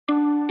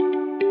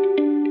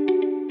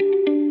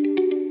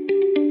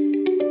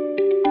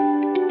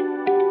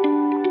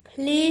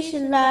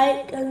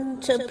like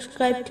and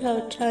subscribe to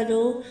our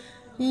channel.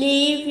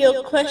 Leave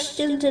your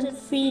questions and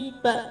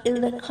feedback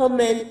in the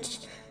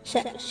comments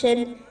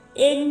section.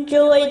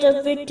 Enjoy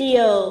the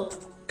video.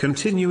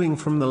 Continuing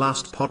from the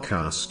last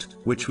podcast,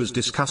 which was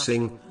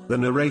discussing the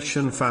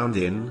narration found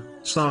in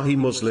Sahih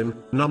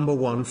Muslim, number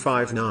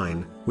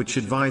 159, which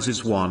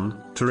advises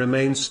one to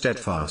remain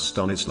steadfast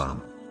on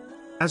Islam.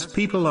 As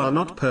people are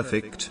not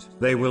perfect,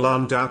 they will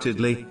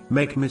undoubtedly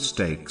make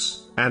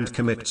mistakes and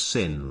commit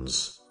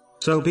sins.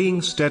 So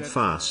being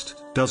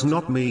steadfast does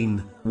not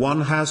mean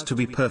one has to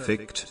be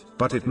perfect,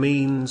 but it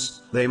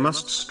means they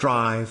must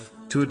strive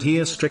to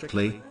adhere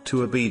strictly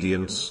to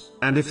obedience,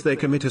 and if they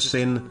commit a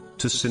sin,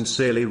 to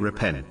sincerely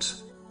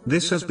repent.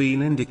 This has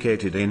been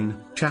indicated in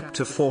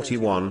chapter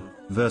 41,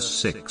 verse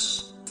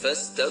 6.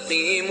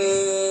 فَاسْتَقِيمُوا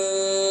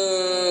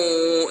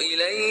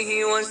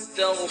إِلَيْهِ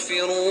وَاسْتَغْفِرُوهُ.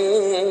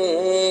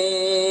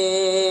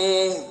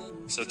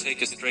 So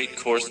take a straight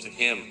course to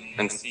him,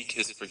 and seek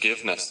his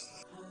forgiveness.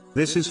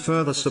 This is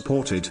further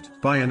supported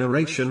by a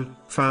narration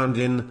found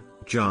in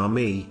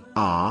Jami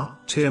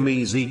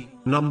Tirmizi,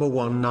 number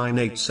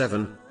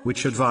 1987,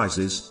 which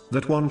advises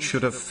that one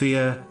should have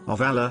fear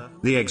of Allah,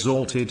 the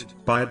Exalted,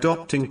 by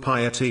adopting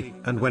piety,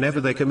 and whenever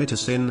they commit a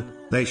sin,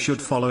 they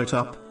should follow it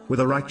up with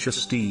a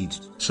righteous deed,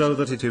 so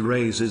that it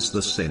erases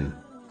the sin.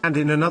 And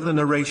in another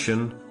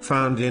narration,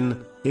 found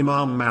in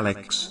Imam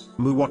Malik's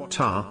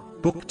Muwatta,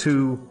 Book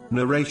 2,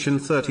 Narration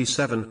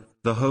 37,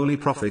 the Holy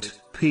Prophet,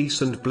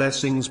 peace and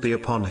blessings be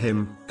upon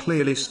him,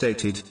 clearly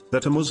stated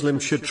that a Muslim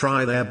should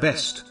try their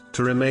best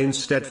to remain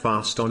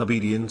steadfast on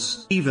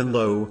obedience, even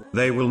though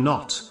they will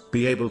not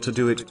be able to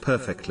do it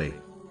perfectly.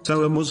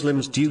 So a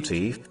Muslim's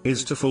duty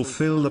is to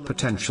fulfill the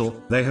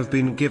potential they have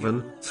been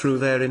given through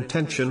their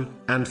intention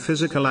and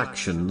physical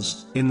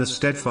actions in the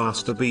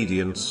steadfast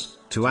obedience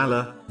to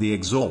Allah, the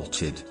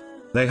Exalted.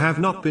 They have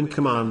not been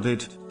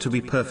commanded to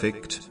be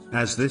perfect,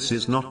 as this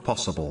is not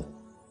possible.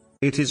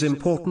 It is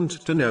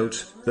important to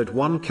note that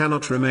one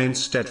cannot remain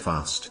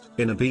steadfast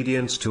in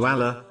obedience to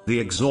Allah, the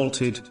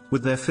Exalted,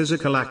 with their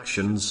physical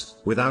actions,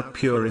 without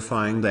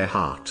purifying their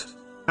heart.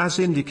 As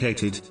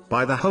indicated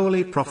by the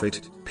Holy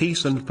Prophet,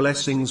 peace and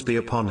blessings be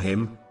upon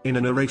him, in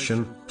a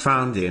narration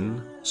found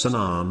in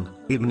Sunan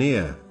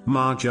Ibn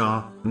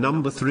Majah,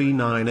 number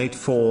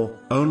 3984,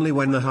 only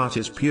when the heart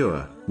is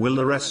pure will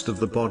the rest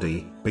of the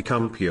body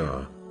become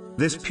pure.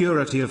 This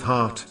purity of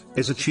heart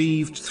is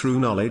achieved through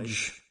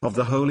knowledge of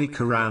the Holy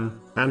Quran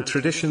and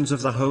traditions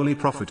of the Holy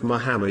Prophet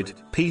Muhammad,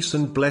 peace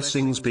and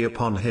blessings be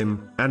upon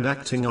him, and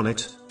acting on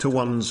it to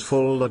one's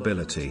full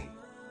ability.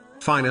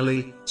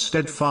 Finally,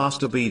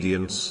 steadfast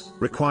obedience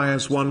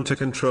requires one to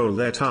control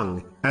their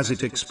tongue, as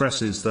it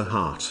expresses the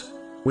heart.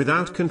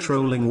 Without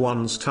controlling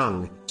one's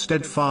tongue,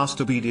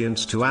 steadfast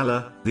obedience to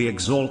Allah, the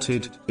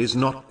Exalted, is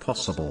not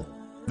possible.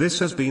 This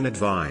has been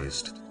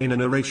advised in a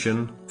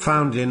narration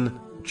found in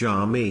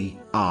Jami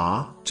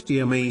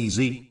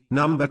Tirmizi,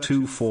 number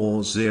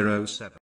 2407.